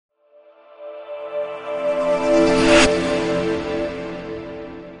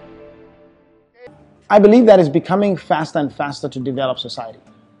I believe that it's becoming faster and faster to develop society.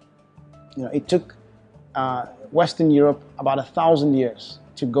 It took Western Europe about 1,000 years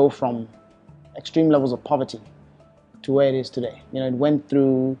to go from extreme levels of poverty to where it is today. It went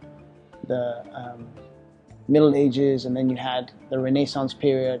through the Middle Ages, and then you had the Renaissance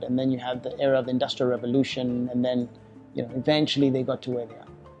period, and then you had the era of the Industrial Revolution, and then eventually they got to where they are.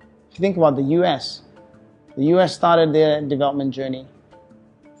 If you think about the US started their development journey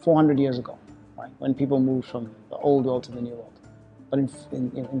 400 years ago, right? When people moved from the old world to the new world. But in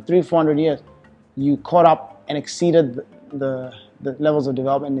 300-400 years, you caught up and exceeded the levels of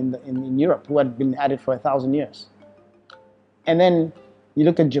development in Europe, who had been at it for 1,000 years. And then you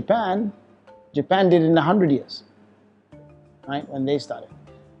look at Japan. Japan did it in 100 years, right, when they started.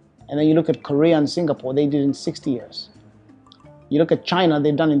 And then you look at Korea and Singapore, they did it in 60 years. You look at China,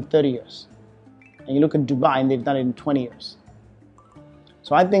 they've done it in 30 years. And you look at Dubai, and they've done it in 20 years.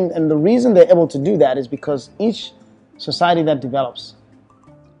 So I think, and the reason they're able to do that is because each society that develops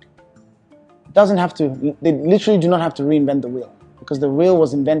doesn't have to, they literally do not have to reinvent the wheel, because the wheel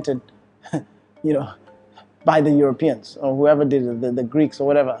was invented, by the Europeans or whoever did it, the Greeks or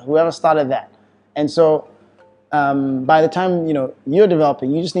whatever, whoever started that. And so by the time you're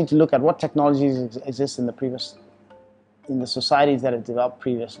developing, you just need to look at what technologies exist in the societies that have developed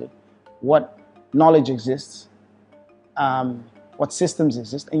previously, what knowledge exists, what systems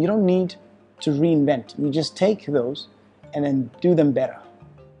exist, and you don't need to reinvent. You just take those and then do them better,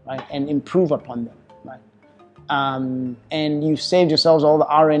 right, and improve upon them, right? And you've saved yourselves all the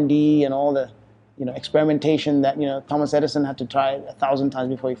R&D and all the experimentation that Thomas Edison had to try 1,000 times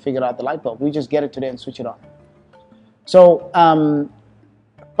before he figured out the light bulb. We just get it today and switch it on. So,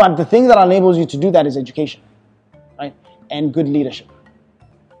 but the thing that enables you to do that is education, right, and good leadership.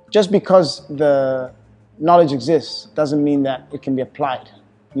 Just because the knowledge exists doesn't mean that it can be applied.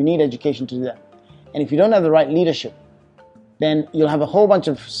 You need education to do that. And if you don't have the right leadership, then you'll have a whole bunch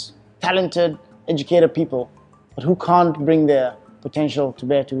of talented, educated people, but who can't bring their potential to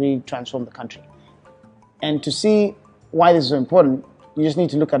bear to really transform the country. And to see why this is so important, you just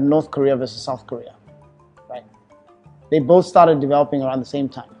need to look at North Korea versus South Korea, right? They both started developing around the same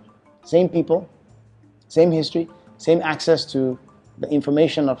time. Same people, same history, same access to the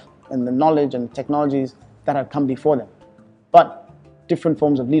information and the knowledge and technologies that have come before them, but different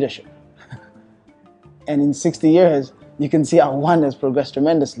forms of leadership. And in 60 years, you can see how one has progressed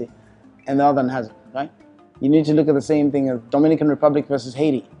tremendously and the other one hasn't, right? You need to look at the same thing as Dominican Republic versus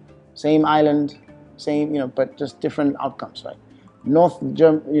Haiti. Same island, same, but just different outcomes, right?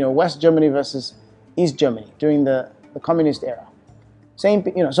 West Germany versus East Germany during the communist era. Same,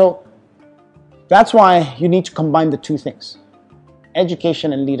 so that's why you need to combine the two things,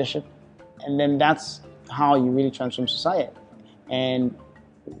 education and leadership, and then that's how you really transform society. And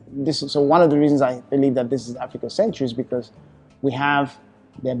so one of the reasons I believe that this is Africa's century is because we have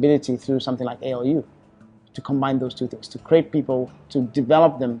the ability through something like ALU to combine those two things, to create people, to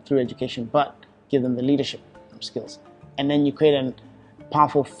develop them through education, but give them the leadership skills. And then you create a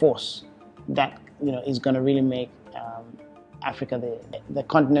powerful force that is going to really make Africa the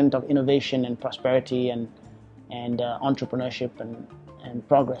continent of innovation and prosperity and entrepreneurship and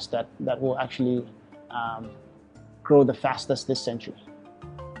progress that will actually grow the fastest this century.